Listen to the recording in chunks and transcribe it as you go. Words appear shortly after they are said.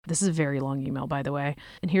This is a very long email, by the way.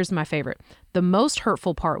 And here's my favorite. The most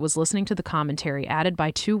hurtful part was listening to the commentary added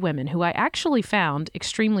by two women who I actually found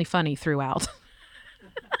extremely funny throughout.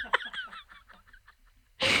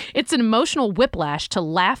 It's an emotional whiplash to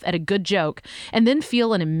laugh at a good joke and then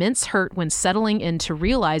feel an immense hurt when settling into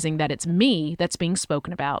realizing that it's me that's being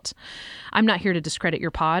spoken about. I'm not here to discredit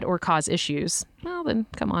your pod or cause issues. Well, then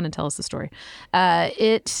come on and tell us the story.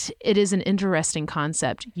 It is an interesting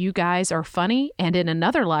concept. You guys are funny, and in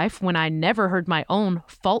another life, when I never heard my own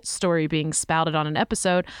false story being spouted on an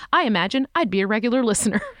episode, I imagine I'd be a regular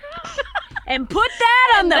listener. And put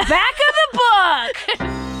that on the back of the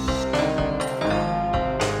book!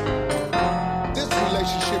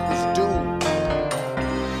 Relationship is doomed.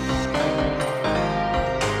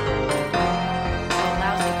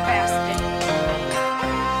 Lousy bastard.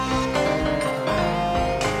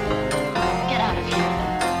 Get out of here.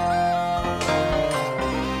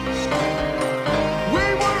 We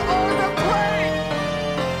were on the plane.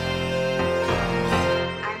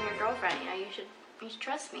 I'm your girlfriend. You know, you should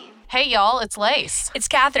trust me. Hey, y'all, it's Lace. It's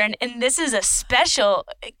Catherine, and this is a special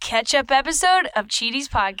catch-up episode of Cheaties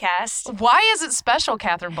Podcast. Why is it special,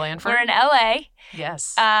 Catherine Blandford? We're in LA.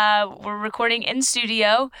 Yes. We're recording in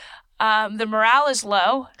studio. The morale is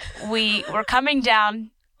low. We're coming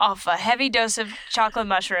down off a heavy dose of chocolate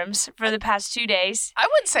mushrooms for the past 2 days. I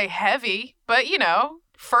wouldn't say heavy, but, you know,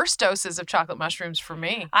 first doses of chocolate mushrooms for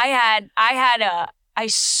me. I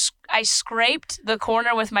scraped the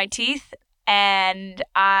corner with my teeth, and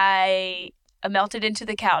I melted into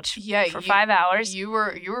the couch for 5 hours. You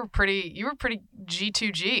were pretty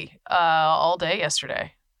G2G all day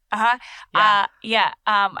yesterday. Yeah.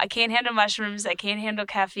 I can't handle mushrooms. I can't handle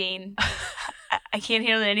caffeine. I can't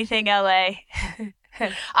handle anything LA.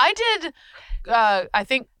 I did, I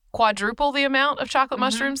think, quadruple the amount of chocolate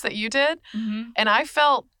mushrooms that you did, and I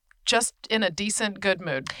felt just in a decent, good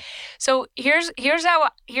mood. So here's.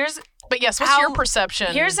 But yes, what's your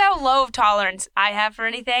perception? Here's how low of tolerance I have for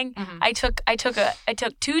anything. Mm-hmm. I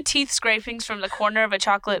took 2 teeth scrapings from the corner of a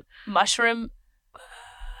chocolate mushroom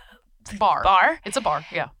bar. It's a bar,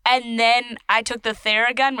 yeah. And then I took the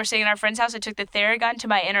Theragun. We're staying at our friend's house. I took the Theragun to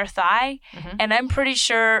my inner thigh, and I'm pretty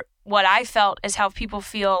sure what I felt is how people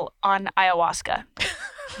feel on ayahuasca.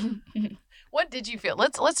 What did you feel?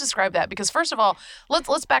 Let's describe that, because first of all,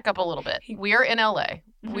 let's back up a little bit. We are in LA.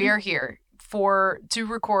 We are here to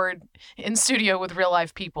record in studio with real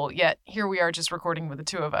life people, yet here we are just recording with the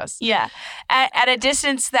two of us. Yeah. At a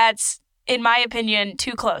distance that's, in my opinion,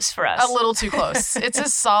 too close for us. A little too close. It's a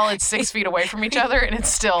solid 6 feet away from each other, and it's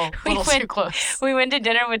still a little too close. We went to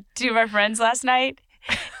dinner with 2 of our friends last night,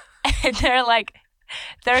 and they're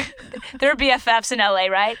BFFs in LA,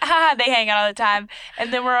 right? They hang out all the time.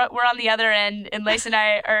 And then we're on the other end, and Lace and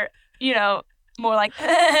I are, you know, more like,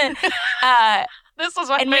 this was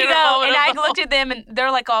my and favorite we go, moment. and I looked at them, and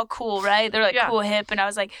they're like all cool, right? They're like cool, hip, and I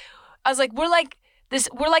was like, we're like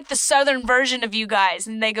the southern version of you guys,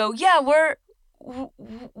 and they go, yeah, we're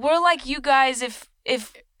like you guys if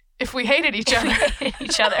we hated each other.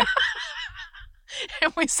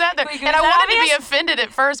 And we sat there, and I wanted to be offended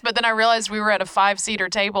at first, but then I realized we were at a 5-seater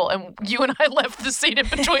table, and you and I left the seat in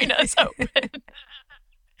between us open.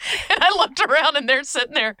 And I looked around, and they're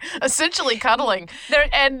sitting there essentially cuddling.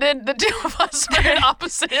 And then the two of us were at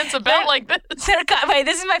opposite ends about like this. Wait,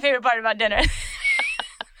 this is my favorite part about dinner.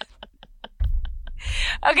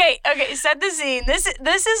 Okay, set the scene. This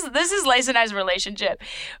is Lace and I's relationship.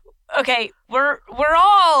 Okay, we're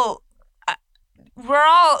all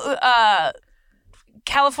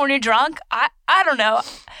California drunk. I don't know.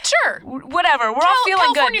 Sure. Whatever. We're all feeling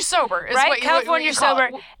good. California sober is right? what California you call sober.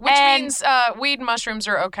 it, which means weed and mushrooms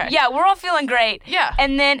are okay. Yeah, we're all feeling great. Yeah.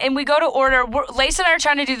 And we go to order. Lace and I are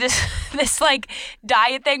trying to do this like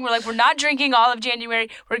diet thing. We're like, we're not drinking all of January.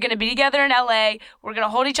 We're going to be together in LA. We're going to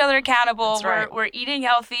hold each other accountable. That's right. We're eating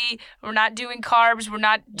healthy. We're not doing carbs. We're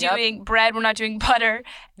not doing bread. We're not doing butter.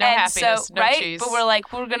 No happiness, no right? cheese. But we're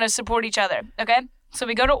like, we're going to support each other. Okay? So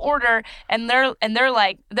we go to order, and they're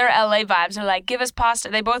like, they're LA vibes. They're like, give us pasta.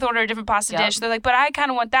 They both order a different pasta dish. They're like, but I kind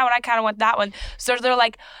of want that one. I kind of want that one. So they're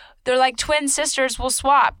like twin sisters. We'll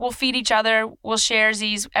swap. We'll feed each other. We'll share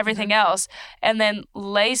Z's, everything else. And then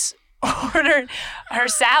Lace ordered her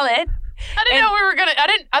salad.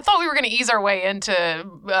 I thought we were gonna ease our way into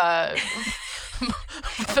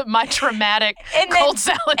my traumatic And then- cold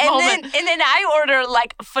salad moment. And then I order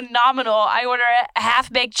like phenomenal. I order a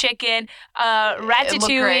half-baked chicken,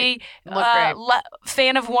 ratatouille, great.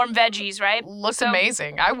 fan of warm veggies, right? Looked So-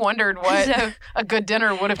 amazing. I wondered what So- a good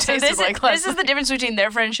dinner would have So tasted this, like is, last this is the difference between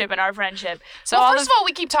their friendship and our friendship. So well, all first of all,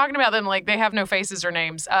 we keep talking about them like they have no faces or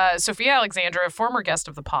names. Sophia Alexandra, former guest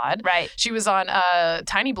of the pod. Right. She was on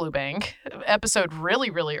Tiny Blue Bank episode really,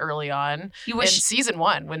 really early on You in wish- season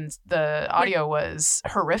 1 when the audio was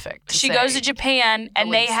horrific. she goes to Japan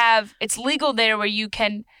and they least. have it's legal there where you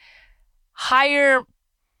can hire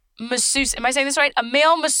masseuse. Am I saying this right? A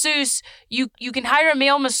male masseuse. You can hire a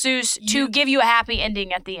male masseuse to give you a happy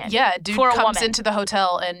ending at the end. Yeah, dude for a comes woman. into the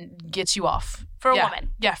hotel and gets you off. For a Yeah. woman.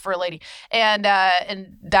 Yeah, for a lady. And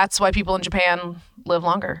that's why people in Japan live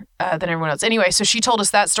longer than everyone else. Anyway, so she told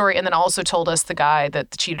us that story and then also told us the guy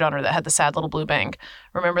that cheated on her that had the sad little blue bank.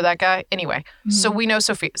 Remember that guy? Anyway, so we know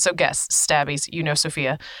Sophia. So guess, Stabbies, you know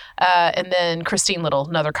Sophia. And then Christine Little,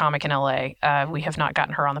 another comic in LA. We have not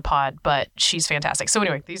gotten her on the pod, but she's fantastic. So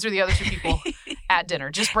anyway, these are the other 2 people at dinner,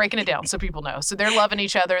 just breaking it down so people know. So they're loving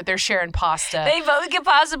each other. They're sharing pasta. They both get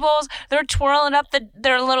pasta bowls. They're twirling up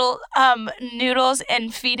their little noodles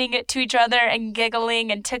and feeding it to each other and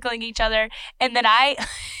giggling and tickling each other. And then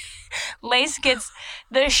Lace gets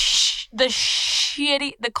the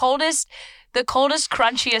coldest,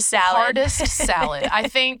 crunchiest salad. Hardest salad. I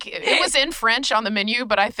think it was in French on the menu,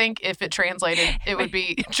 but I think if it translated, it would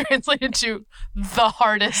be translated to the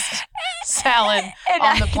hardest salad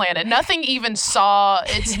on the planet. Nothing even saw,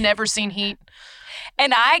 it's never seen heat.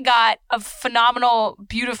 And I got a phenomenal,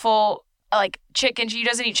 beautiful, like chicken. She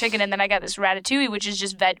doesn't eat chicken. And then I got this ratatouille, which is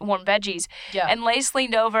just warm veggies. Yeah. And Lace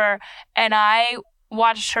leaned over and I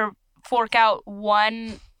watched her fork out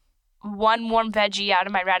one warm veggie out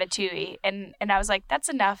of my ratatouille. And I was like, that's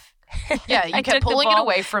enough. Yeah, you I kept took the pulling it bowl.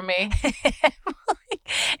 away from me.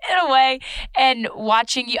 in a way, and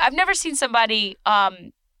watching you. I've never seen somebody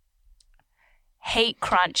hate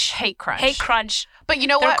crunch. Hate crunch. Hate crunch. But you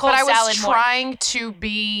know Their what? cold But I was salad more. trying to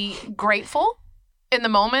be grateful in the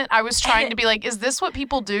moment. I was trying to be like, is this what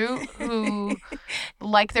people do who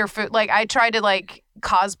like their food? Like I tried to like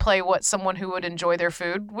cosplay what someone who would enjoy their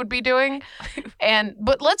food would be doing.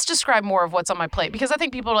 But let's describe more of what's on my plate because I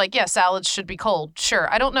think people are like, yeah, salads should be cold.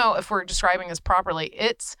 Sure. I don't know if we're describing this properly.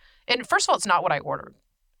 And first of all, it's not what I ordered.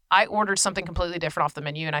 I ordered something completely different off the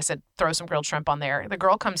menu and I said, throw some grilled shrimp on there. The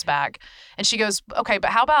girl comes back and she goes, okay, but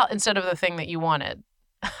how about instead of the thing that you wanted,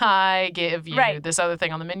 I give you Right. this other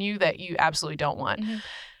thing on the menu that you absolutely don't want. Mm-hmm.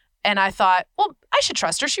 And I thought, well, I should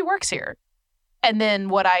trust her. She works here. And then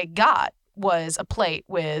what I got was a plate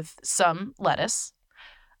with some lettuce,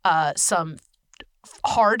 some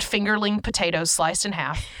hard fingerling potatoes sliced in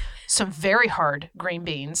half, some very hard green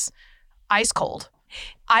beans, ice cold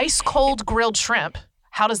grilled shrimp.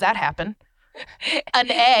 How does that happen?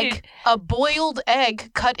 An egg, a boiled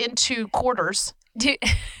egg cut into quarters. Dude.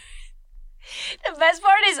 The best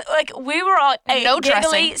part is, like, we were all No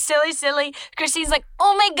giggly, dressing. silly. Christine's like,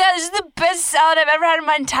 oh my God, this is the best salad I've ever had in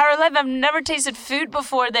my entire life. I've never tasted food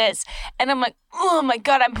before this. And I'm like, oh my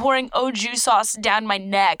God, I'm pouring au jus sauce down my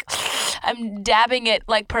neck. I'm dabbing it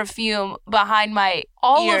like perfume behind my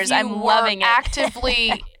All ears. of you I'm were loving it.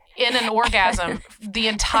 actively in an orgasm the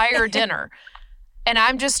entire dinner. And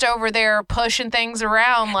I'm just over there pushing things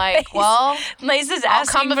around like, well, Lace is I'll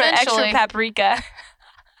come asking for extra eventually. paprika.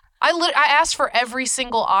 I asked for every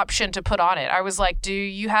single option to put on it. I was like, do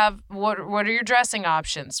you have, what are your dressing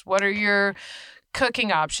options? What are your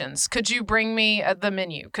cooking options? Could you bring me the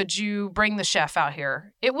menu? Could you bring the chef out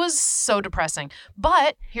here? It was so depressing.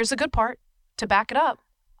 But here's the good part. To back it up,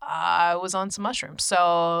 I was on some mushrooms.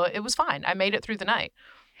 So it was fine. I made it through the night.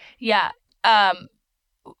 Yeah.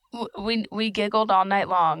 We giggled all night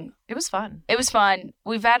long. It was fun. It was fun.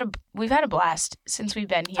 We've had a blast since we've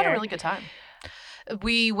been I had a here. really good time.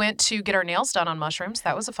 We went to get our nails done on mushrooms.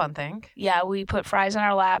 That was a fun thing. Yeah, we put fries on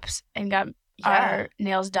our laps and got Yeah. our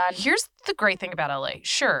nails done. Here's the great thing about LA.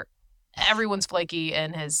 Sure, everyone's flaky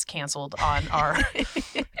and has canceled on our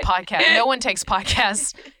podcast. No one takes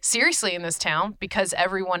podcasts seriously in this town because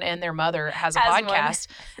everyone and their mother has a Has one. podcast.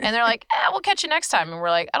 And they're like, we'll catch you next time. And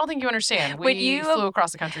we're like, I don't think you understand. When We you- flew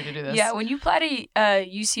across the country to do this. Yeah, when you apply to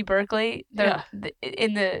UC Berkeley,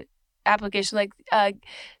 in the application, like,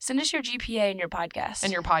 send us your GPA and your podcast.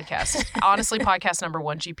 And your podcast. Honestly, podcast number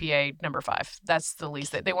 1, GPA number 5. That's the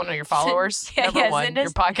least. They want to know your followers. Yeah, number yeah, 1. send Your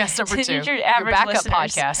us- podcast number send 2. us your average backup listeners.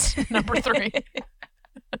 podcast number 3.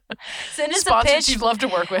 Send us a Sponsors pitch. you'd love to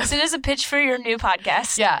work with. Send us a pitch for your new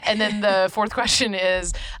podcast. Yeah, and then the fourth question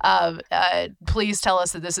is, please tell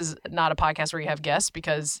us that this is not a podcast where you have guests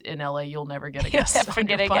because in LA you'll never get a You'll guest. never on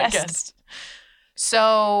get your a guest. podcast.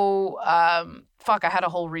 So, fuck, I had a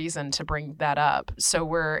whole reason to bring that up. So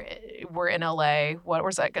we're in LA. What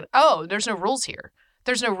was that? Oh, there's no rules here.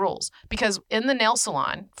 There's no rules because in the nail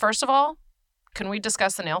salon, first of all, can we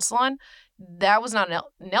discuss the nail salon? That was not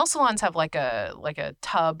nail salons have like a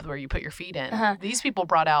tub where you put your feet in. Uh-huh. These people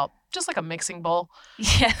brought out just like a mixing bowl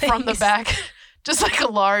Yeah, from the back, just like a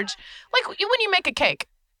large, like when you make a cake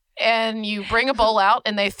and you bring a bowl out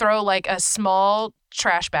and they throw like a small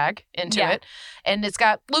trash bag into Yeah. it, and it's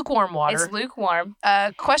got lukewarm water. It's lukewarm.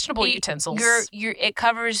 Questionable The- utensils. It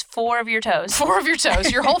covers 4 of your toes. 4 of your toes.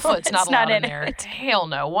 Your whole foot's It's not allowed not in in there. it. Hell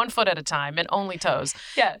no. 1 foot at a time and only toes.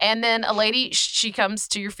 Yeah. And then a lady, she comes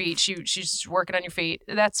to your feet. She's working on your feet.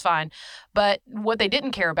 That's fine. But what they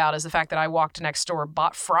didn't care about is the fact that I walked next door,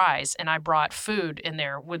 bought fries, and I brought food in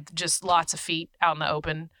there with just lots of feet out in the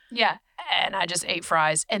open. Yeah. And I just ate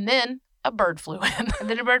fries. And then a bird flew in. And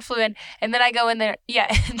then a bird flew in, and then I go in there.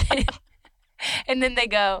 Yeah. And then they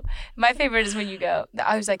go. My favorite is when you go.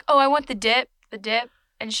 I was like, oh, I want the dip.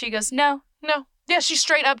 And she goes, no. No. Yeah, she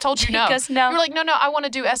straight up told you She no. goes, no. You were like, no, I want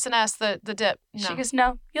to do S&S, the dip. No. She goes,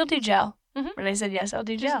 no, you'll do gel. Mhm. And I said, yes, I'll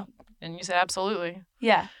do gel. And you said, absolutely.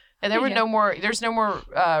 Yeah. And there were Yeah. there's no more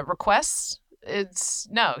requests. It's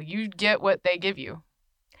no, you get what they give you.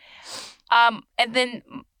 And then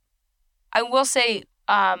I will say,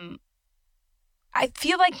 I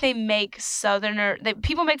feel like they make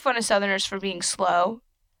people make fun of Southerners for being slow,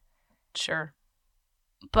 Sure.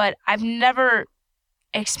 but I've never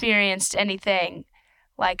experienced anything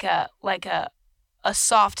like a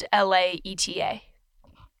soft LA ETA.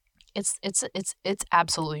 It's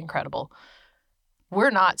absolutely incredible.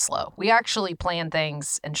 We're not slow. We actually plan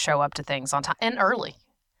things and show up to things on time and early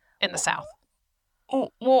in the South.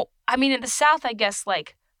 Well, I mean, in the South, I guess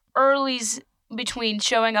like early's between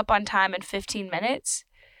showing up on time and 15 minutes.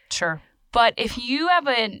 Sure. But if you have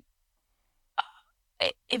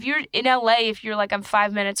if you're in LA, if you're like, I'm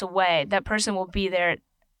 5 minutes away, that person will be there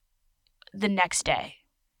the next day.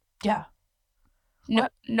 Yeah.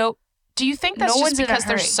 Nope. Do you think that's No just one's in a because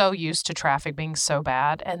they're hurry. so used to traffic being so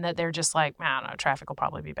bad and that they're just like, man, traffic will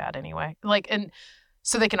probably be bad anyway. Like, and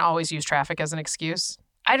so they can always use traffic as an excuse?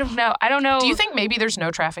 I don't know. Do you think maybe there's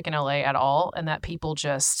no traffic in LA at all and that people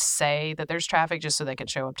just say that there's traffic just so they can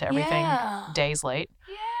show up to everything Yeah. days late?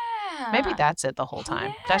 Yeah. Maybe that's it the whole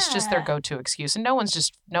time. That's just their Yeah. go-to excuse. And no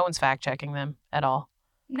one's fact checking them at all.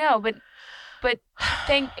 No, but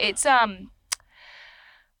it's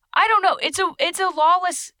I don't know. It's a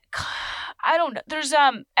lawless. I don't know. There's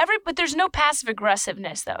but there's no passive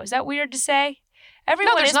aggressiveness though. Is that weird to say?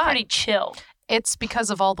 Everyone there's is not. pretty chill. It's because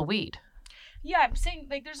of all the weed. Yeah, I'm saying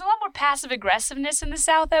like there's a lot more passive aggressiveness in the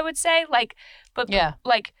South. I would say Yeah.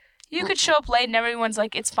 like you could show up late and everyone's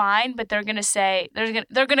like it's fine, but they're gonna say they're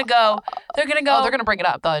gonna go. Oh, they're going to bring it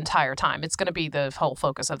up the entire time. It's going to be the whole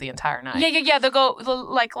focus of the entire night. Yeah. They'll go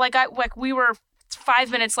like we were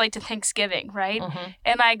 5 minutes late to Thanksgiving, right? Mhm.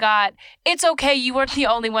 And I got, it's okay, you weren't the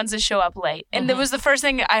only ones to show up late. And that was the first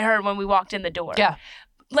thing I heard when we walked in the door. Yeah.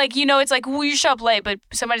 Like, it's like, well, you show up late, but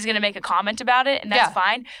somebody's going to make a comment about it, and that's Yeah.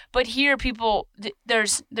 fine. But here, people, they're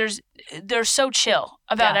so chill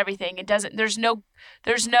about Yeah. everything. There's no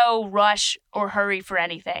rush or hurry for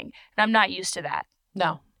anything. And I'm not used to that.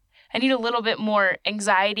 No. I need a little bit more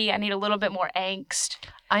anxiety. I need a little bit more angst.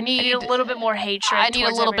 I I need need a little bit more hatred. I need a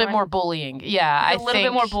towards little bit everyone. more bullying. Yeah, I A little think,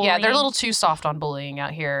 bit more Yeah, they're a bullying. little too soft on bullying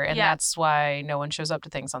out here, and Yeah. that's why no one shows up to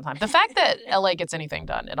things on time. The fact that LA gets anything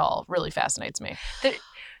done at all really fascinates me.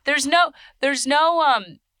 There's no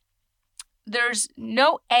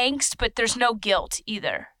angst, but there's no guilt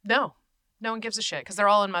either. No one gives a shit because they're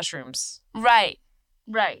all in mushrooms. Right.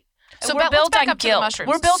 So we're let's built back on up to the guilt. mushrooms.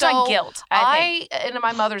 We're built So on guilt. I think. And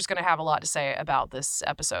my mother's going to have a lot to say about this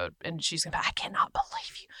episode, and she's going to be, I cannot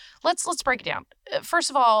believe you. Let's break it down. First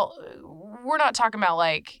of all, we're not talking about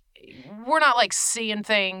we're not seeing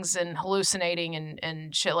things and hallucinating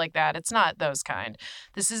and shit like that. It's not those kind.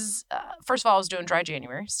 This is, first of all, I was doing dry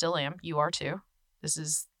January. Still am. You are too. This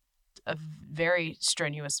is a very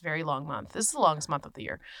strenuous, very long month. This is the longest month of the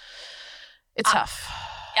year. It's tough.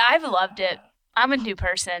 I've loved it. I'm a new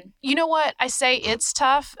person. You know what? I say it's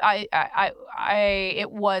tough.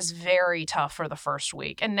 It was very tough for the first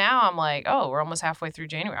week. And now I'm like, oh, we're almost halfway through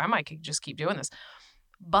January. I might just keep doing this.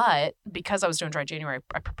 But because I was doing dry January,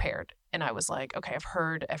 I prepared. And I was like, okay, I've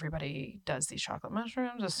heard everybody does these chocolate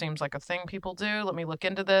mushrooms. This seems like a thing people do. Let me look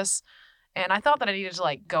into this. And I thought that I needed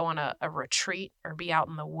to go on a retreat or be out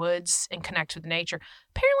in the woods and connect with nature.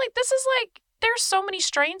 Apparently, this is there's so many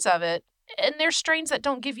strains of it. And there's strains that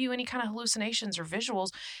don't give you any kind of hallucinations or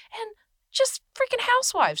visuals. And just freaking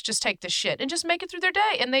housewives just take this shit and just make it through their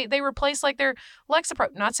day. And they replace like their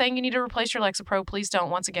Lexapro. Not saying you need to replace your Lexapro. Please don't.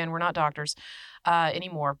 Once again, we're not doctors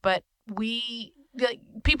anymore. But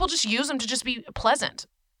people just use them to just be pleasant.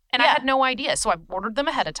 And I had no idea. So I ordered them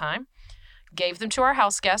ahead of time, gave them to our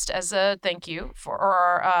house guest as a thank you for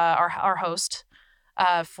our host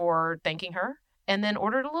for thanking her, and then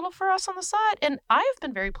ordered a little for us on the side. And I have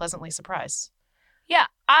been very pleasantly surprised. Yeah,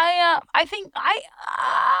 I think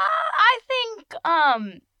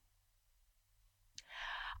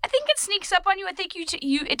it sneaks up on you. I think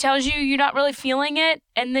it tells you you're not really feeling it,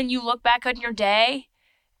 and then you look back on your day,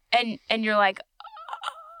 and you're like,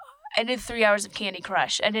 I did 3 hours of Candy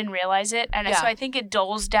Crush. I didn't realize it, and so I think it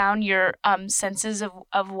dulls down your senses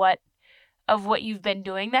of what you've been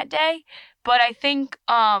doing that day. But I think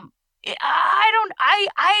I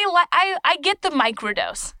get the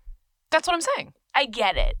microdose. That's what I'm saying. I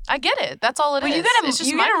get it. That's all it is.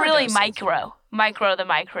 You gotta really micro the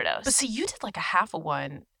microdose. But see, you did like a half of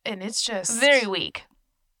one, and it's just very weak.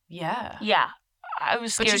 Yeah. Yeah. I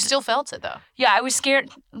was scared. But you still felt it though. Yeah, I was scared.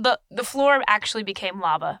 The floor actually became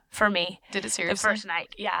lava for me. Did it seriously? The first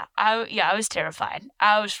night. Yeah. I was terrified.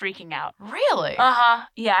 I was freaking out. Really? Uh-huh.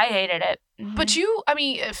 Yeah, I hated it. Mm-hmm. But you,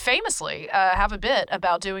 famously have a bit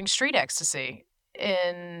about doing street ecstasy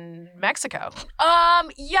in Mexico.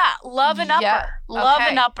 Yeah, love and upper. Yeah. Love Okay.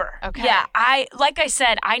 and upper. Okay. Yeah, like I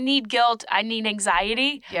said, I need guilt, I need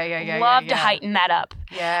anxiety. Yeah. Love to heighten that up.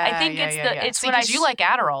 Yeah. I think it's See, when because you like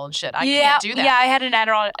Adderall and shit. I can't do that. Yeah, I had an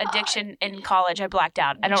Adderall addiction in college. I blacked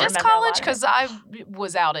out. I don't just remember college, because I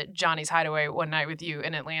was out at Johnny's Hideaway one night with you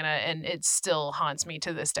in Atlanta, and it still haunts me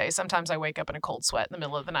to this day. Sometimes I wake up in a cold sweat in the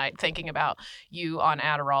middle of the night thinking about you on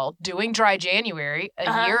Adderall doing Dry January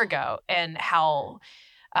a year ago, and how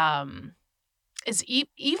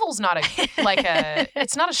evil's not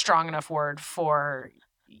it's not a strong enough word for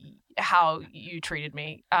how you treated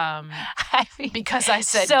me. Because I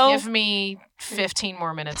said, give me 15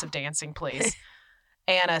 more minutes of dancing, please.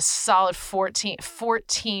 And a solid 14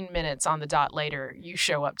 minutes on the dot later, you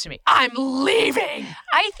show up to me. I'm leaving.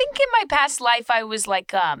 I think in my past life I was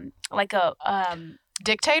like a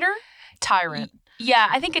dictator, tyrant. Yeah,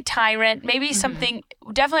 I think a tyrant. Maybe something.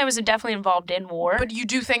 Definitely, I was definitely involved in war. But you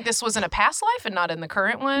do think this was in a past life and not in the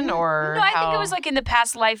current one, or no? I think it was like in the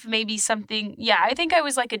past life, maybe something. Yeah, I think I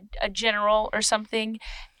was like a general or something,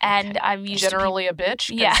 and I'm used generally a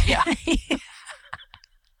bitch. Yeah.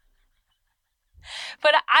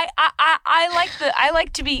 But I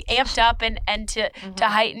like to be amped up and to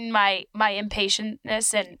heighten my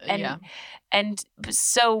impatientness and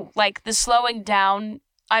so like the slowing down.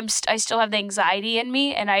 I still have the anxiety in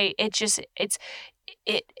me, and it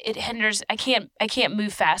hinders. I can't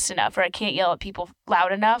move fast enough, or I can't yell at people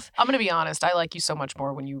loud enough. I'm gonna be honest. I like you so much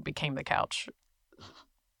more when you became the couch.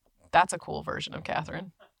 That's a cool version of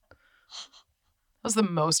Catherine. That was the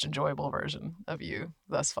most enjoyable version of you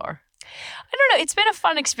thus far. I don't know. It's been a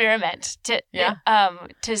fun experiment to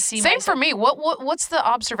see. Same for me. What's the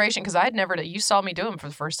observation? Because I had never. You saw me do them for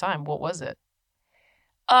the first time. What was it?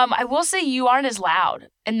 I will say you aren't as loud,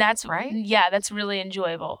 and that's right. Yeah, that's really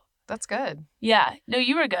enjoyable. That's good. Yeah. No,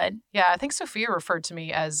 you were good. Yeah, I think Sophia referred to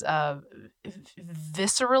me as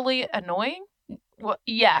viscerally annoying. What?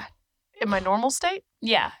 Yeah. In my normal state?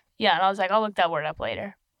 Yeah. Yeah, and I was like, I'll look that word up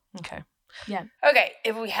later. Okay. Yeah. Okay,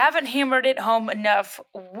 if we haven't hammered it home enough,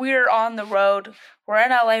 we're on the road. We're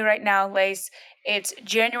in LA right now, Lace. It's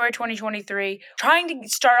January 2023. Trying to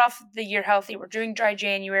start off the year healthy. We're doing Dry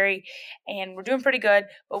January, and we're doing pretty good,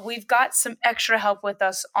 but we've got some extra help with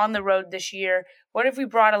us on the road this year. What have we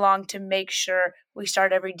brought along to make sure we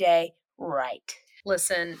start every day right?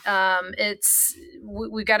 Listen,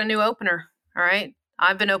 we got a new opener, all right?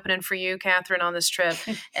 I've been opening for you, Catherine, on this trip,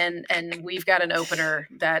 and we've got an opener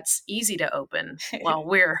that's easy to open while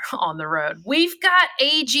we're on the road. We've got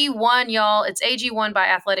AG1, y'all. It's AG1 by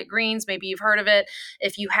Athletic Greens. Maybe you've heard of it.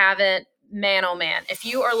 If you haven't, man, oh man. If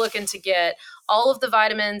you are looking to get all of the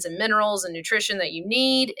vitamins and minerals and nutrition that you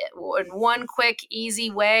need in one quick, easy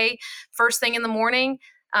way, first thing in the morning,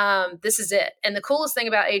 this is it. And the coolest thing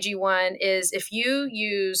about AG1 is if you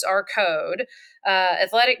use our code,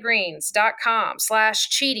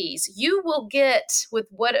 athleticgreens.com/cheaties, you will get with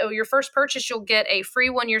your first purchase, you'll get a free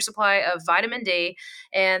 1-year supply of vitamin D.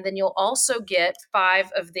 And then you'll also get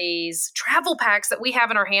 5 of these travel packs that we have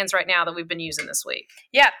in our hands right now that we've been using this week.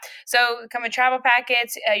 Yeah. So come in travel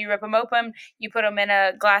packets. You rip them open. You put them in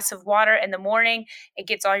a glass of water in the morning. It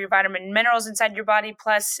gets all your vitamin and minerals inside your body.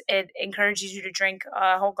 Plus, it encourages you to drink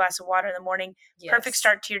a whole glass of water in the morning. Yes. Perfect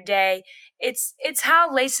start to your day. It's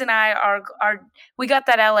how Lace and I are we got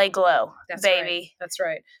that LA glow, That's baby. Right. That's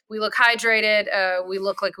right. We look hydrated. We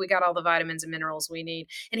look like we got all the vitamins and minerals we need.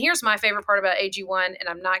 And here's my favorite part about AG1, and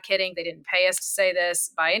I'm not kidding. They didn't pay us to say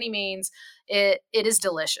this by any means. It is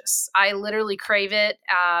delicious. I literally crave it.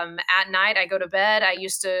 At night, I go to bed. I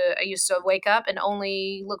used to wake up and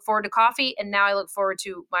only look forward to coffee, and now I look forward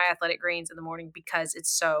to my Athletic Greens in the morning because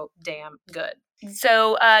it's so damn good.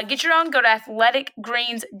 So get your own. Go to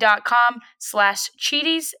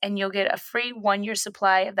athleticgreens.com/cheaties and you'll get a free 1-year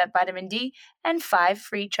supply of that vitamin D and 5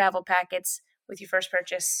 free travel packets with your first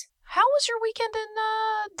purchase. How was your weekend in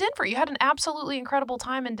Denver? You had an absolutely incredible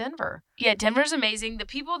time in Denver. Yeah, Denver's amazing. The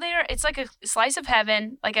people there, it's like a slice of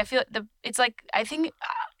heaven. Like I feel it's like I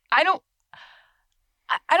don't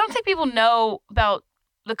think people know about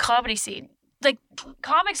the comedy scene. Like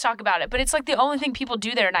comics talk about it, but it's like the only thing people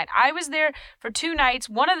do there at night. I was there for 2 nights.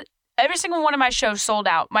 Every single one of my shows sold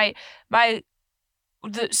out. The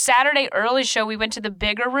Saturday early show, we went to the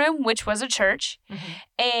bigger room, which was a church,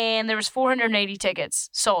 and there was 480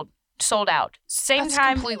 tickets sold out. That's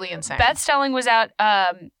time, completely insane. Beth Stelling was at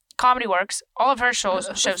Comedy Works. All of her shows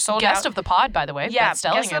sold out. Guest of the pod, by the way. Yeah, Beth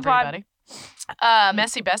Stelling, guest of the pod. everybody.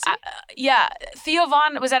 Messy Bessie. Yeah, Theo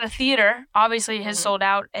Vaughn was at a theater. Obviously, his sold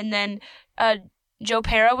out, and then Joe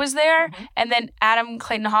Pera was there, and then Adam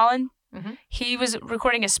Clayton Holland. He was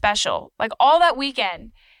recording a special, like all that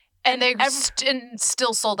weekend, and they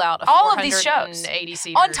still sold out. All of these shows, 80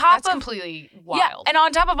 seaters. On top That's of completely wild. Yeah, and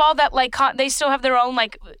on top of all that, like they still have their own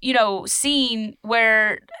scene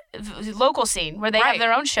local scene where they have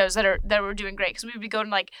their own shows that were doing great. Because we would be going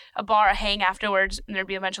to like a bar, a hang afterwards, and there'd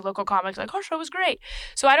be a bunch of local comics like, our show was great.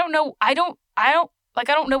 So I don't know. I don't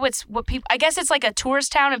know what people. I guess it's like a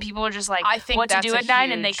tourist town, and people are just like, I think what to do at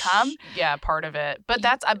night, and they come. Yeah, part of it. But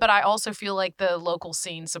I also feel like the local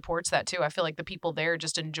scene supports that too. I feel like the people there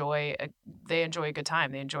just enjoy a good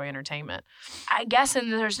time. They enjoy entertainment. I guess,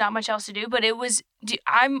 and there's not much else to do. But it was.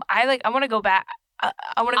 I want to go back.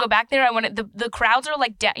 I want to go back there. The crowds are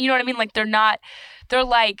like, you know what I mean? Like they're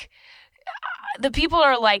like, the people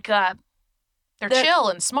are like. They're chill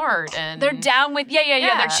and smart, and they're down with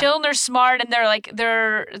yeah. They're chill and they're smart, and they're like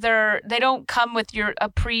they don't come with a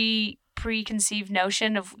preconceived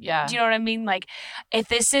notion of do you know what I mean? Like if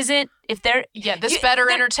this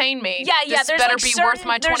better entertain me. Yeah. This better be worth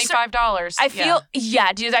my $25. I feel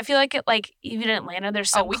dude. I feel like it. Like even in Atlanta,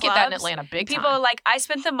 there's some we clubs, get that in Atlanta big time. People are like, I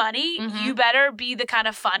spent the money. You better be the kind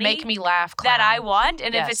of funny, make me laugh clown. that I want,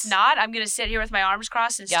 and if it's not, I'm gonna sit here with my arms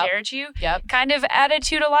crossed and stare at you. Yep. Kind of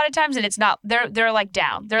attitude a lot of times, and it's not. They're like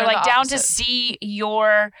down. They're like down to see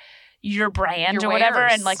your brand or whatever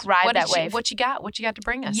and like ride that wave. What you got to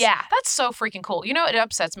bring us? Yeah. That's so freaking cool. You know, it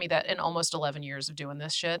upsets me that in almost 11 years of doing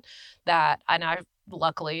this shit and I've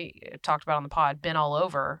luckily talked about on the pod, been all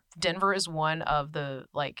over. Denver is one of the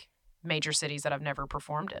like major cities that I've never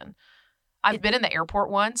performed in. I've been in the airport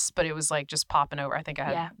once, but it was like just popping over. I think I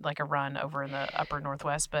had like a run over in the upper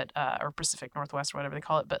Northwest, or Pacific Northwest or whatever they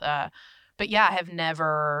call it. But yeah, I have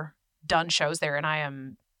never done shows there, and I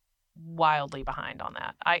am wildly behind on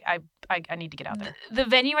that. I need to get out there. The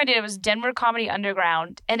venue I did was Denver Comedy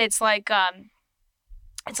Underground, and it's like an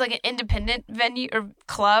independent venue or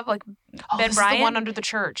club, like Ben Bryant. Is the one under the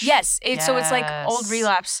church. Yes, so it's like old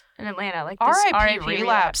Relapse in Atlanta, like this R.I.P.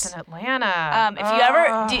 Relapse in Atlanta. If you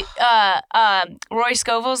ever Roy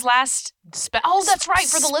Scoville's last that's right,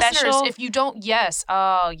 for the special, listeners. If you don't, yes,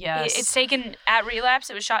 it's taken at Relapse.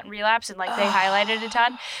 It was shot in Relapse, and like they highlighted a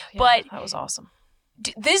ton. Yeah, but that was awesome.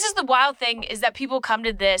 This is the wild thing, is that people come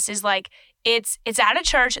to this is like it's at a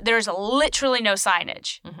church. There's literally no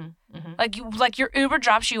signage. Like your Uber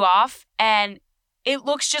drops you off, and it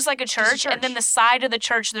looks just like a church, and then the side of the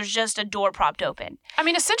church there's just a door propped open. I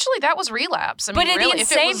mean, essentially that was Relapse. I mean, but really, the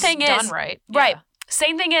if it same was thing done is right.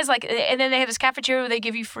 Same thing is like, and then they have this cafeteria where they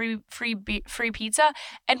give you free pizza,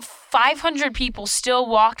 and 500 people still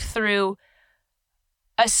walked through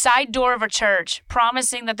a side door of a church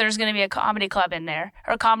promising that there's going to be a comedy club in there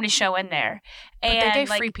or a comedy show in there. And but they gave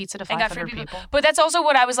free pizza to 500 people. But that's also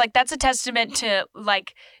what I was like, that's a testament to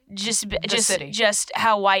like just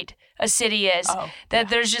how white a city is.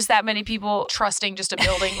 There's just that many people trusting just a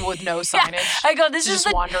building with no signage. I go, this is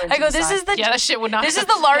that shit would not. This is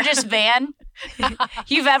the largest van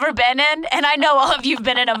you've ever been in, and I know all of you've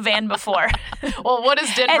been in a van before. Well, what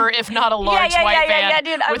is Denver if not a large white van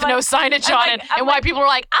with no signage on it? And white people are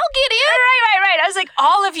like, I'll get in. Right. I was like,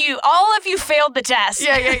 all of you failed the test.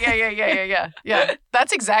 Yeah.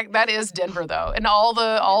 That is Denver though. And all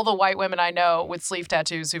the white women I know with sleeve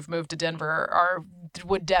tattoos who've moved to Denver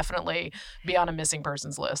would definitely be on a missing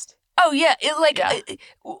persons list. Oh yeah, it like Yeah.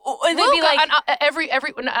 and they'd be like,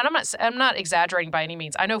 and I'm not exaggerating by any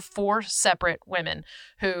means. I know 4 separate women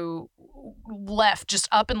who left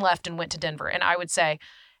and went to Denver, and I would say,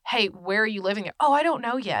 "Hey, where are you living there?" "Oh, I don't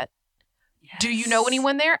know yet." "Do you know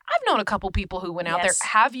anyone there?" "I've known a couple people who went out Yes. there."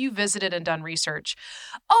 "Have you visited and done research?"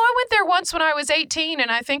 "Oh, I went there once when I was 18,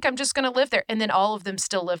 and I think I'm just going to live there." And then all of them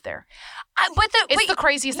still live there. It's the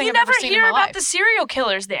craziest thing you I've ever never seen hear in my about life. the serial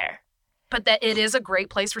killers there. But that it is a great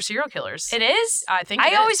place for serial killers. It is. I think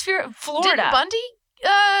I it always is. fear Florida. Didn't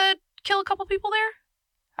Bundy kill a couple people there?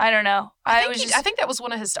 I don't know. I think that was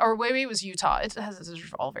one of his, or maybe it was Utah. It's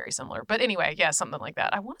all very similar. But anyway, yeah, something like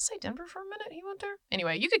that. I want to say Denver for a minute. He went there.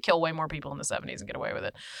 Anyway, you could kill way more people in the 70s and get away with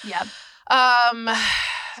it. Yeah.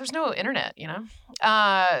 There's no internet, you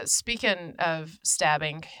know. Speaking of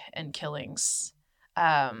stabbing and killings,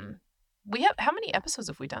 we have, how many episodes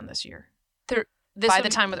have we done this year? By the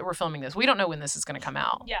time that we're filming this, we don't know when this is going to come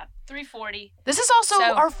out. Yeah, 340. This is also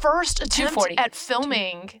So, our first attempt 240. at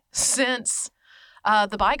filming since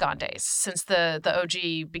the bygone days, since the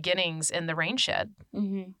OG beginnings in the rain shed.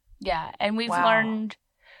 Mm-hmm. Yeah, and we've Wow. learned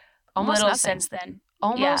Almost little nothing. since then.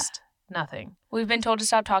 Almost nothing. We've been told to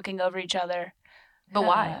stop talking over each other. But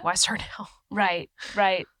why? Why start now? Right.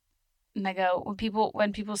 And I go,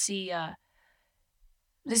 when people see,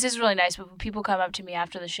 this is really nice, but when people come up to me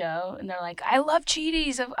after the show and they're like, "I love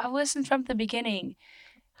Cheaties. I've listened from the beginning."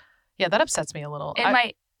 Yeah, that upsets me a little.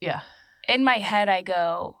 In my head, I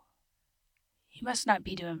go, "He must not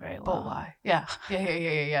be doing very well." But why? Yeah.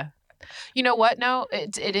 You know what? No,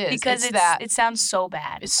 it is. Because it sounds so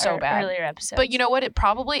bad. It's so bad. Earlier episodes. But you know what? It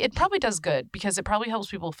probably does good because it probably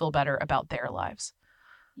helps people feel better about their lives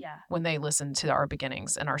yeah. when they listen to our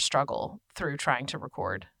beginnings and our struggle through trying to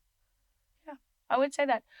record. I would say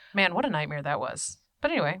that. Man, what a nightmare that was.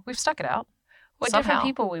 But anyway, we've stuck it out. What Somehow. different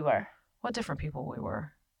people we were. What different people we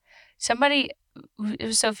were. Somebody, it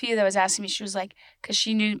was Sophia that was asking me, she was like, because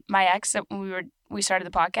she knew my ex that when we started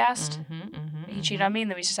the podcast. He cheated on me,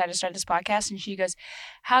 and then we decided to start this podcast. And she goes,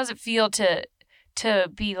 "How does it feel to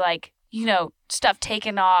be like, you know, stuff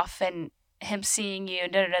taken off and him seeing you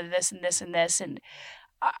and this and this and this?" And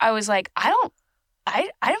I was like, I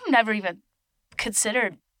don't never even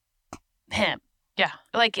considered him. Yeah.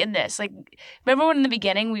 Like in this, like, remember when in the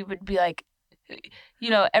beginning we would be like, you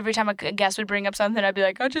know, every time a guest would bring up something, I'd be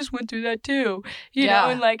like, "I just went through that too," you know,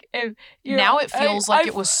 and like, now it feels like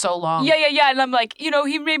it was so long. Yeah. And I'm like, you know,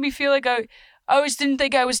 he made me feel like I wasn't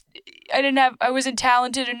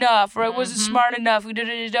talented enough, or I wasn't smart enough. And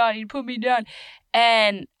he'd put me down,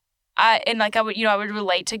 and I would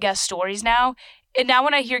relate to guest stories now. And now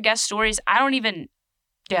when I hear guest stories, I don't even.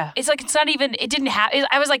 Yeah. It's like, it's not even, it didn't happen.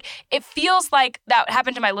 I was like, it feels like that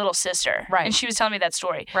happened to my little sister. Right. And she was telling me that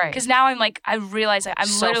story. Right. Because now I'm like, I realize that I'm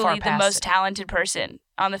So literally far the past most it. talented person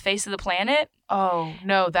on the face of the planet. Oh,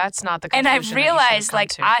 no, that's not the And conclusion. I've that you should realized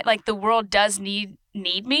have come to. the world does need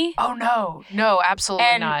me. Oh, no,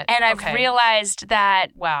 absolutely not. And I've Okay. realized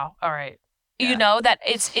that, Wow. All right. you know, that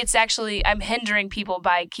it's actually, I'm hindering people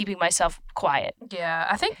by keeping myself quiet. Yeah,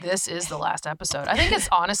 I think this is the last episode. I think it's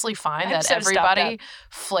honestly fine that Episode stopped everybody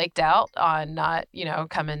flaked out on not, you know,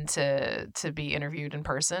 coming to be interviewed in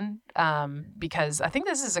person, because I think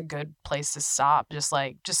this is a good place to stop. Just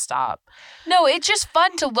stop. No, it's just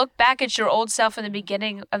fun to look back at your old self in the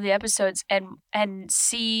beginning of the episodes and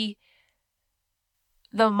see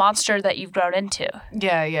the monster that you've grown into.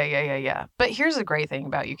 Yeah. But here's the great thing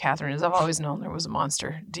about you, Catherine, is I've always known there was a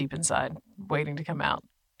monster deep inside waiting to come out.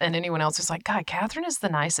 And anyone else is like, "God, Catherine is the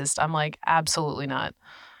nicest." I'm like, absolutely not.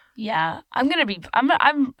 Yeah,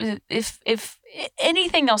 if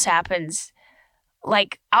anything else happens,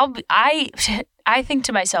 like I think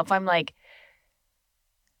to myself, I'm like,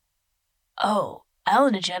 "Oh,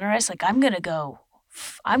 Ellen DeGeneres, like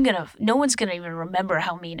no one's gonna even remember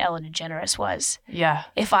how mean Ellen DeGeneres was. Yeah.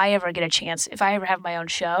 If I ever get a chance, if I ever have my own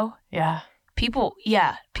show, Yeah. people.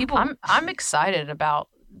 I'm excited about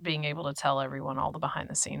being able to tell everyone all the behind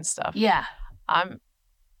the scenes stuff. Yeah,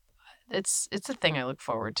 It's a thing I look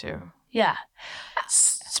forward to. yeah.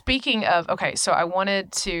 Speaking of, okay, so I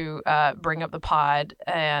wanted to bring up the pod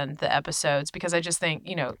and the episodes because I just think,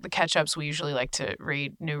 you know, the catch-ups, we usually like to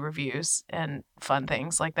read new reviews and fun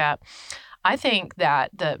things like that. I think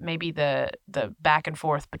that maybe the back and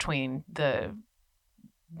forth between the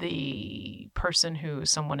person who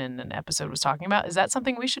someone in an episode was talking about, is that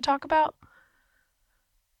something we should talk about?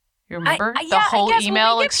 You remember the whole I guess when we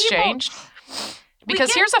email get exchange?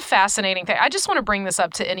 Because here's a fascinating thing. I just want to bring this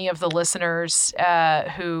up to any of the listeners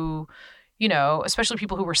who, especially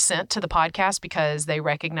people who were sent to the podcast because they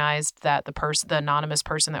recognized that the anonymous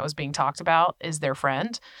person that was being talked about is their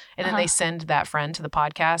friend. And then they send that friend to the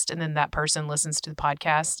podcast, and then that person listens to the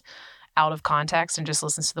podcast out of context and just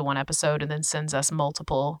listens to the one episode and then sends us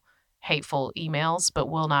multiple hateful emails, but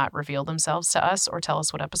will not reveal themselves to us or tell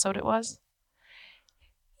us what episode it was.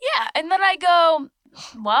 Yeah. And then I go,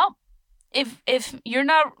 well, if you're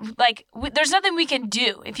not like, there's nothing we can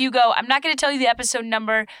do. If you go, I'm not going to tell you the episode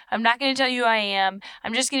number. I'm not going to tell you who I am.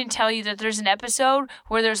 I'm just going to tell you that there's an episode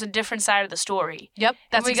where there's a different side of the story. Yep.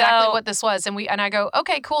 That's exactly what this was. And I go,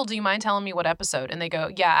 okay, cool. Do you mind telling me what episode? And they go,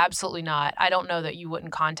 yeah, absolutely not. I don't know that you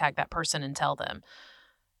wouldn't contact that person and tell them.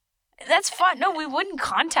 That's fine. No, we wouldn't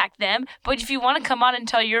contact them. But if you want to come on and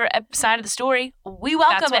tell your side of the story, we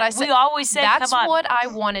welcome it. We always say, that's come on. what I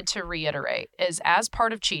wanted to reiterate is as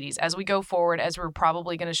part of Cheaties, as we go forward, as we're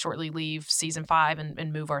probably going to shortly leave season 5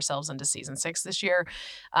 and move ourselves into season 6 this year,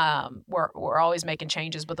 we're always making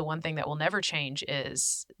changes. But the one thing that will never change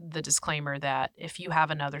is the disclaimer that if you have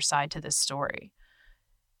another side to this story,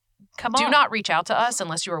 do not reach out to us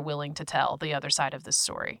unless you are willing to tell the other side of this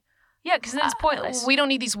story. Yeah, because then it's pointless. We don't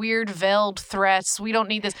need these weird veiled threats. We don't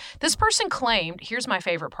need this. This person claimed, here's my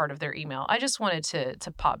favorite part of their email. I just wanted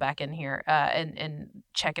to pop back in here and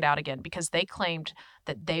check it out again because they claimed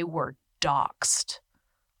that they were doxxed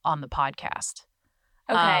on the podcast.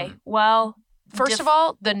 Okay, well. First of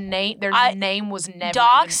all, their name was never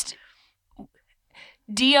doxxed.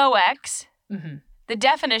 DOX. Mm-hmm. The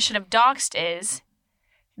definition of doxxed is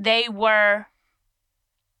they were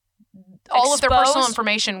all of their personal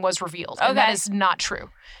information was revealed. Okay. And that is not true.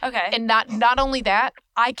 Okay. And not only that,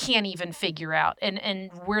 I can't even figure out, and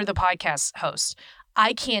we're the podcast host,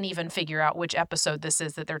 I can't even figure out which episode this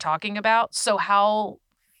is that they're talking about. So how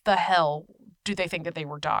the hell do they think that they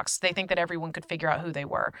were doxxed? They think that everyone could figure out who they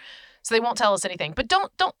were. So they won't tell us anything. But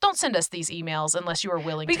don't send us these emails unless you are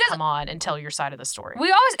willing to come on and tell your side of the story.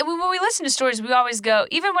 When we listen to stories, we always go,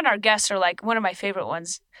 even when our guests are like, one of my favorite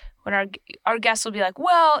ones, when our guests will be like,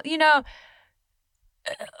 well,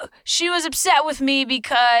 she was upset with me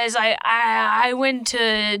because I went to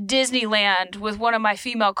Disneyland with one of my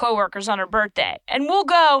female coworkers on her birthday. And we'll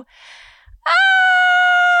go,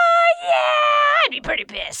 yeah, I'd be pretty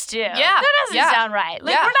pissed too. Yeah. That doesn't sound right.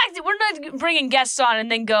 Like we're not bringing guests on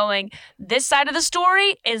and then going, this side of the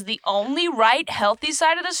story is the only right, healthy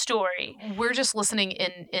side of the story. We're just listening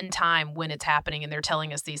in time when it's happening and they're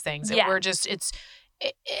telling us these things. Yeah. And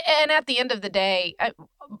and at the end of the day,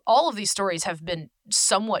 all of these stories have been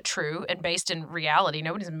somewhat true and based in reality.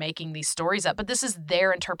 Nobody's making these stories up, but this is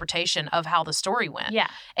their interpretation of how the story went. Yeah.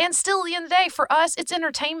 And still, at the end of the day, for us, it's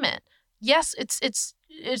entertainment. Yes, it's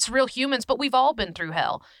real humans, but we've all been through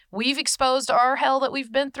hell. We've exposed our hell that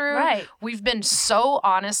we've been through. Right. We've been so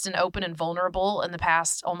honest and open and vulnerable in the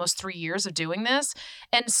past almost 3 years of doing this.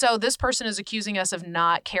 And so this person is accusing us of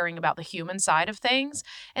not caring about the human side of things.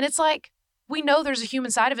 And it's like, we know there's a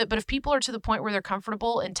human side of it, but if people are to the point where they're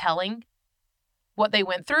comfortable in telling what they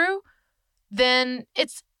went through, then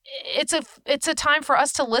it's a time for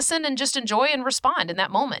us to listen and just enjoy and respond in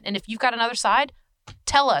that moment. And if you've got another side,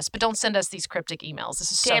 tell us, but don't send us these cryptic emails.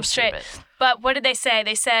 This is damn so straight. stupid. But what did they say?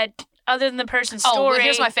 They said, other than the person's story. Oh, well,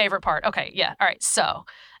 here's my favorite part. Okay, yeah. All right. So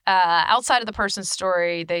outside of the person's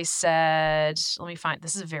story, they said, let me find,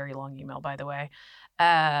 this is a very long email, by the way.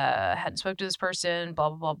 Hadn't spoke to this person, blah,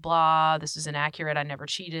 blah, blah, blah. This is inaccurate. I never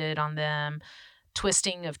cheated on them.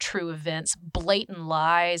 Twisting of true events, blatant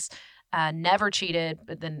lies, never cheated.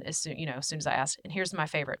 But then as soon as I asked, and here's my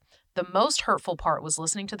favorite. The most hurtful part was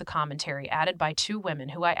listening to the commentary added by 2 women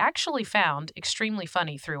who I actually found extremely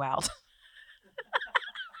funny throughout.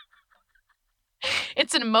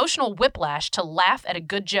 It's an emotional whiplash to laugh at a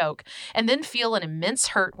good joke and then feel an immense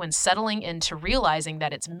hurt when settling into realizing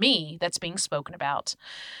that it's me that's being spoken about.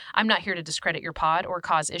 I'm not here to discredit your pod or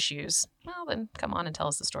cause issues. Well, then come on and tell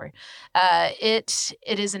us the story. It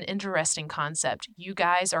is an interesting concept. You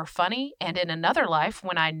guys are funny, and in another life,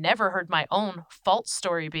 when I never heard my own false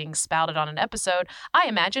story being spouted on an episode, I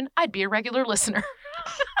imagine I'd be a regular listener.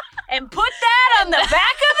 And put that on the back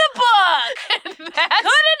of the book. Couldn't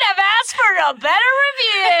have asked for a better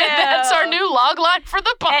review. That's our new log line for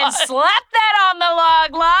the pod. And slap that on the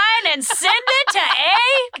log line and send it to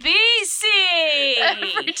ABC.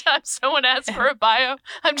 Every time someone asks for a bio,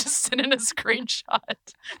 I'm just sending a screenshot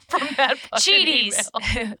from that fucking Cheaties.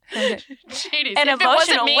 email. Cheaties. An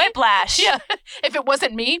emotional whiplash. Yeah. If it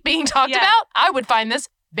wasn't me being talked about, I would find this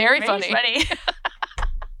very funny.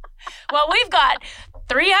 Well, we've got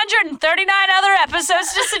 339 other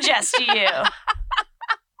episodes to suggest to you.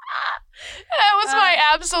 That was my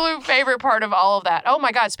absolute favorite part of all of that. Oh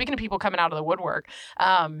my God, speaking of people coming out of the woodwork,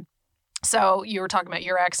 So you were talking about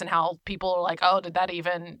your ex and how people are like, oh, did that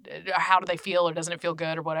even, how do they feel, or doesn't it feel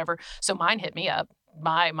good or whatever? So mine hit me up.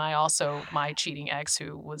 My cheating ex,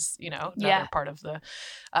 who was, another part of the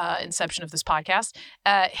inception of this podcast,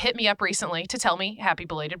 hit me up recently to tell me happy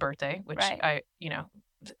belated birthday, which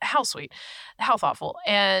how sweet, how thoughtful.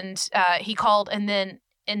 And he called and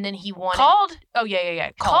then he wanted. Called? Oh,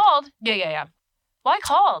 yeah. Called? Yeah. Why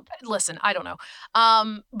called? Listen, I don't know.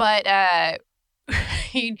 But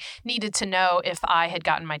he needed to know if I had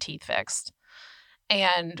gotten my teeth fixed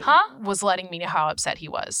and was letting me know how upset he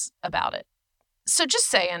was about it. So just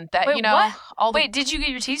saying that, what? Did you get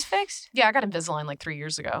your teeth fixed? Yeah, I got Invisalign like 3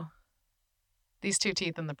 years ago. These 2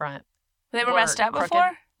 teeth in the front. They were messed up crooked,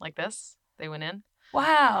 before? like this. They went in.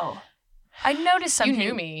 Wow. I noticed something. You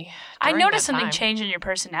knew me. I noticed something change in your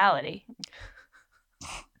personality.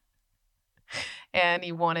 And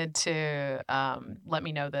he wanted to let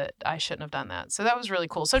me know that I shouldn't have done that. So that was really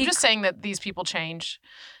cool. So just saying that these people change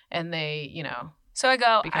and they, So I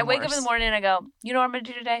wake up in the morning and I go, you know what I'm going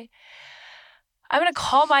to do today? I'm going to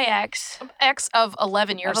call my ex. Ex of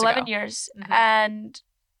 11 years ago. 11 years. Mm-hmm. And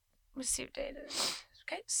let's see what day it is.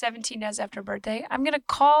 Okay, 17 days after birthday. I'm going to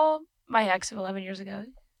call my ex of 11 years ago.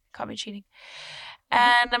 Caught me cheating.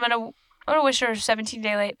 And I'm going to wish her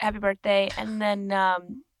 17-day late happy birthday. And then...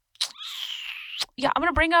 I'm going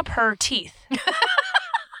to bring up her teeth.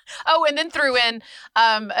 Oh, and then threw in,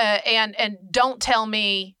 and don't tell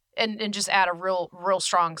me, and just add a real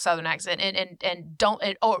strong Southern accent, and don't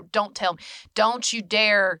tell me, don't you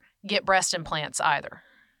dare get breast implants either.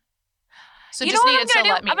 So you just know what needed to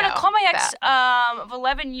let me know. I'm going to call my ex of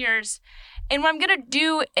 11 years, and what I'm going to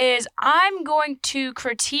do is I'm going to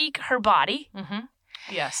critique her body. Mm-hmm.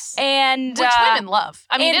 Yes. And which women love.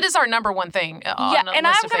 I mean, it is our number one thing on a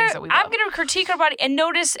list of things that we love. I'm going to critique her body and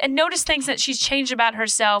notice things that she's changed about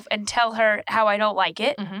herself and tell her how I don't like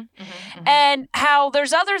it. And how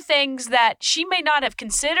there's other things that she may not have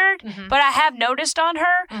considered, but I have noticed on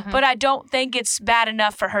her, but I don't think it's bad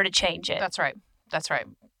enough for her to change it. That's right.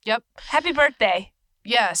 Yep. Happy birthday.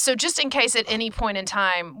 Yeah, so just in case at any point in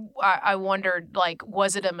time, I wondered,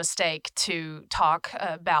 was it a mistake to talk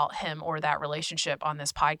about him or that relationship on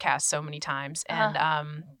this podcast so many times? And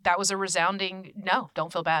that was a resounding no,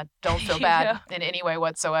 don't feel bad. Don't feel bad in any way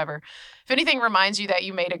whatsoever. If anything reminds you that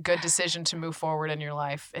you made a good decision to move forward in your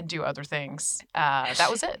life and do other things, that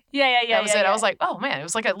was it. Yeah. That was it. I was like, oh, man, it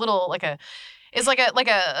was like a little, it's like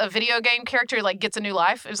a video game character gets a new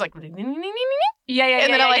life. It was like, and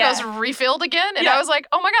then it was refilled again. And I was like,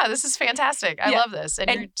 oh my God, this is fantastic. I love this. And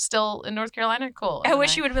you're still in North Carolina? Cool. I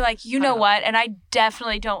wish you would be like, you know what? And I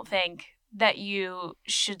definitely don't think that you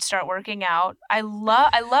should start working out. I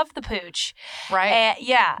love the pooch. Right.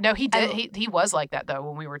 Yeah. No, he did. He was like that though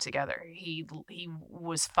when we were together. He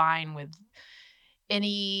was fine with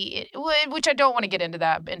any, which I don't want to get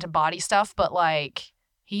into body stuff, but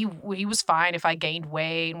he was fine if I gained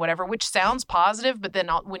weight and whatever, which sounds positive, but then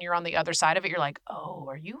when you're on the other side of it, you're like, oh,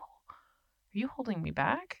 are you holding me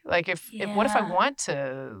back? What if I want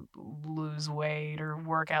to lose weight or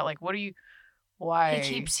work out? Why?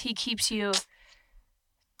 He keeps you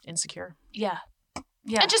insecure. Yeah.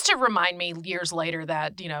 And just to remind me years later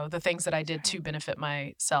that, the things that I did to benefit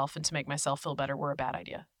myself and to make myself feel better were a bad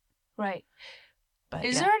idea. Right. But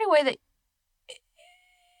is there any way that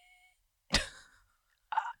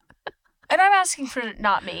and I'm asking for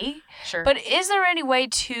not me. Sure. But is there any way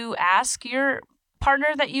to ask your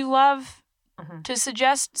partner that you love to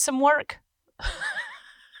suggest some work?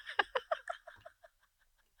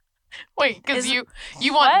 Wait, because you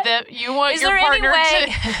want your partner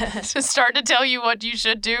to start to tell you what you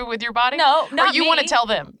should do with your body? No, not or you me. want to tell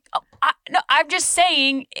them? No, I'm just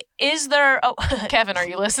saying, is there... Kevin, are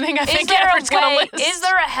you listening? I think Kevin's going to listen. Is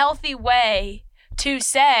there a healthy way to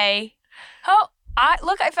say,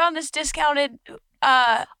 I found this discounted...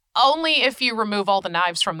 Only if you remove all the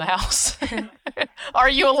knives from the house. Are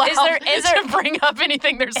you allowed to bring up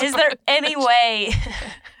anything there's Is there any way...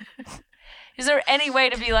 Is there any way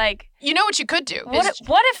to be like... You know what you could do? What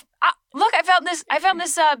if... look, I found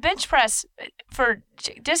this bench press for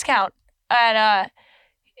discount at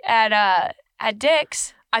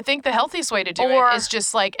Dick's. I think the healthiest way to do it is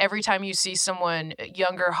just every time you see someone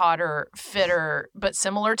younger, hotter, fitter, but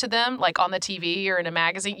similar to them, on the TV or in a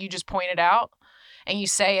magazine, you just point it out and you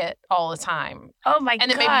say it all the time. Oh my God.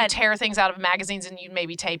 And then maybe you tear things out of magazines and you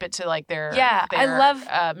maybe tape it to their I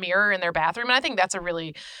love mirror in their bathroom. And I think that's a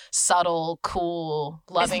really subtle, cool,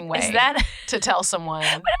 loving way to tell someone.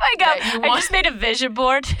 What if I just made a vision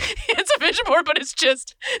board? It's a vision board, but it's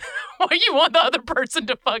just what you want the other person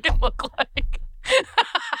to fucking look like.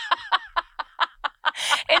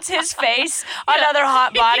 puts his face on other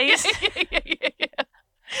hot bodies.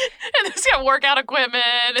 And it's got workout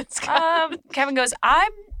equipment. It's got... Kevin goes,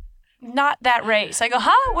 I'm not that race. I go,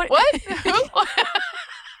 huh? What? Who?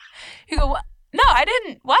 You go, what? No, I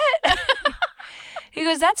didn't. What? He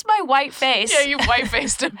goes, that's my white face. Yeah, you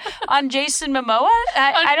white-faced him. On Jason Momoa?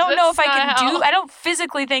 I don't know if I can do... I don't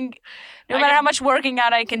physically think, no matter how much working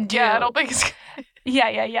out I can do. Yeah, I don't think it's...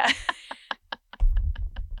 Yeah.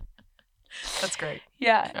 That's great.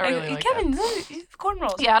 Yeah. I really like Kevin,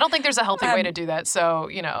 cornrows. Yeah, I don't think there's a healthy way to do that. So,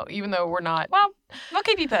 even though we're not... Well, we'll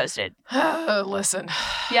keep you posted. Listen.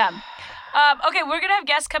 Yeah. Okay, we're gonna have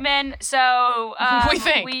guests come in. So we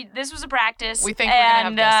think this was a practice. We think we're gonna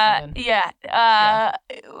have guests come in. Yeah.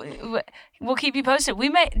 We'll keep you posted. We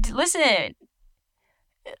might listen.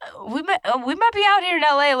 We might be out here in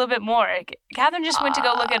LA a little bit more. Catherine just went to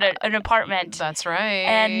go look at an apartment. That's right.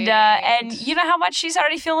 And you know how much she's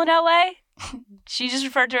already feeling LA? She just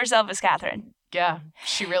referred to herself as Catherine. Yeah,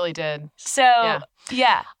 she really did. So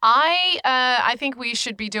yeah. I think we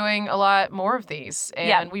should be doing a lot more of these,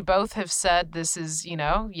 and we both have said this is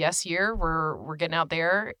yes year. We're getting out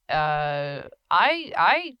there. I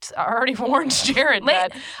already warned Jared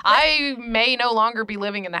that I may no longer be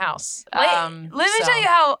living in the house. Let me tell you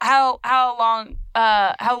how long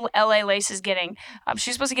how LA Lace is getting. She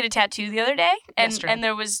was supposed to get a tattoo the other day, and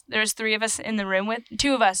there was three of us in the room with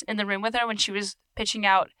two of us in the room with her when she was pitching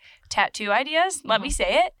out tattoo ideas. Let me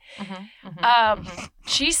say it.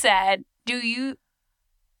 She said, "Do you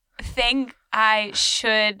think I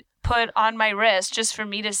should put on my wrist just for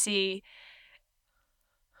me to see?"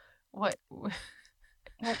 What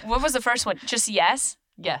was the first one? Just yes?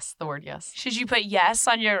 Yes, the word yes. Should you put yes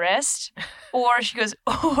on your wrist? Or she goes,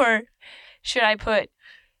 or should I put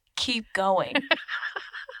keep going?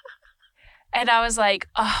 And I was like,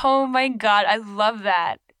 oh my God, I love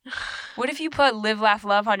that. What if you put live, laugh,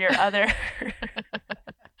 love on your other?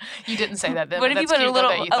 You didn't say that then. What if you put a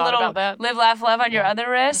little live, laugh, love on your other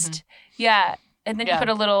wrist? Mm-hmm. Yeah. And then you put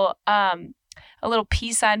a little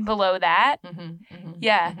peace sign below that.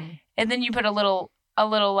 Yeah. And then you put a little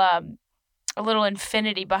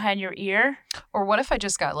infinity behind your ear. Or what if I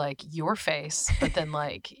just got like your face, but then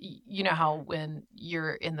like you know how when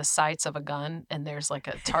you're in the sights of a gun and there's like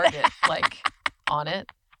a target like on it,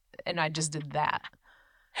 and I just did that.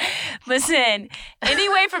 Listen, any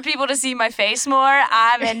way for people to see my face more,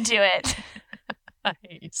 I'm into it. I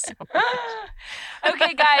hate you so much.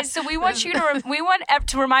 Okay, guys. So we want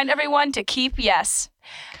to remind everyone to keep yes,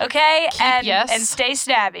 okay, and stay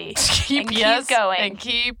stabby. Keep going and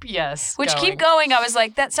keep yes. Which going. Keep going. I was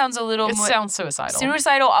like, that sounds a little. It sounds suicidal.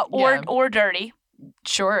 Suicidal or dirty.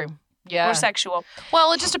 Sure. Yeah. Or sexual.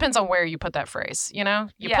 Well, it just depends on where you put that phrase. You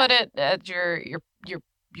put it at your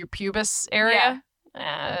pubis area. Yeah.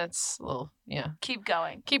 It's a little Keep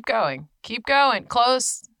going. Keep going. Keep going.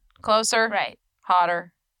 Closer. Right.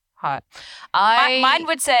 Hotter. Hot. Mine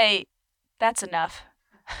would say, that's enough.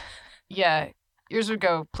 Yeah. Yours would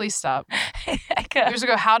go, please stop. I go. Yours would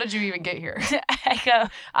go, how did you even get here? I go.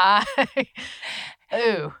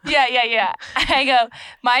 Ooh. Yeah. I go,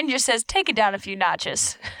 mine just says, take it down a few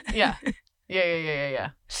notches. Yeah.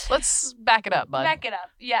 Let's back it up, bud. Back it up.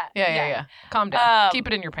 Yeah. Calm down. Keep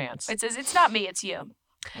it in your pants. It says, it's not me, it's you.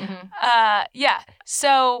 Mm-hmm. Yeah.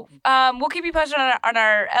 So we'll keep you posted on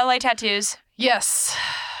our LA tattoos. Yes.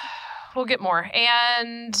 We'll get more.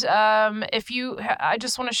 And I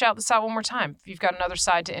just want to shout this out one more time. If you've got another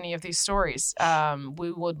side to any of these stories,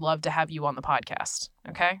 we would love to have you on the podcast.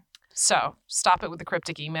 Okay? So stop it with the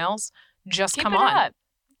cryptic emails. Just come on.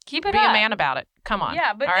 Keep it Be up. a man about it. Come on.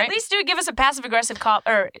 Yeah, but at least give us a passive-aggressive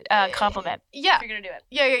compliment. Yeah. If you're going to do it.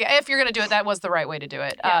 Yeah. If you're going to do it, that was the right way to do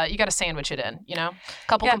it. Yeah. You got to sandwich it in,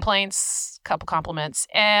 Couple complaints, couple compliments,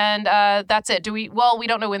 and that's it. We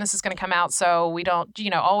don't know when this is going to come out, so we don't,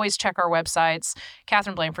 always check our websites,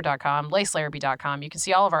 CatherineBlanford.com, LaceLarrabee.com. You can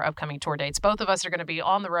see all of our upcoming tour dates. Both of us are going to be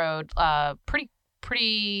on the road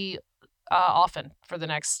pretty often for the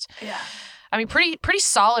next... Yeah. I mean, pretty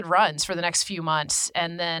solid runs for the next few months.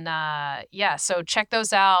 And then, so check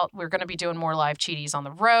those out. We're going to be doing more live cheaties on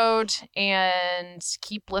the road, and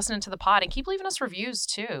keep listening to the pod and keep leaving us reviews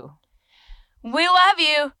too. We love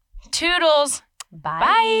you. Toodles.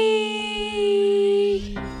 Bye.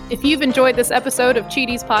 If you've enjoyed this episode of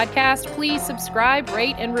Cheaties Podcast, please subscribe,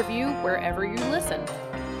 rate, and review wherever you listen.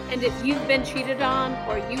 And if you've been cheated on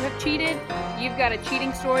or you have cheated, you've got a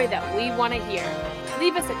cheating story that we want to hear.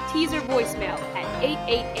 Leave us a teaser voicemail at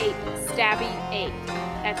 888-STABBY-8.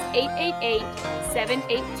 That's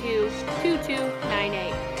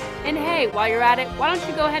 888-782-2298. And hey, while you're at it, why don't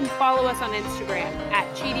you go ahead and follow us on Instagram at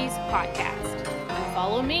Cheaties Podcast.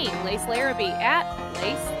 Follow me, Lace Larrabee, at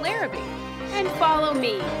Lace Larrabee. And follow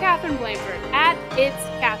me, Catherine Blanford, at It's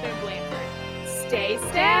Catherine Blanford. Stay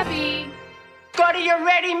stabby. Go to your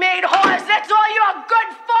ready-made horse. That's all you're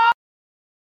good for.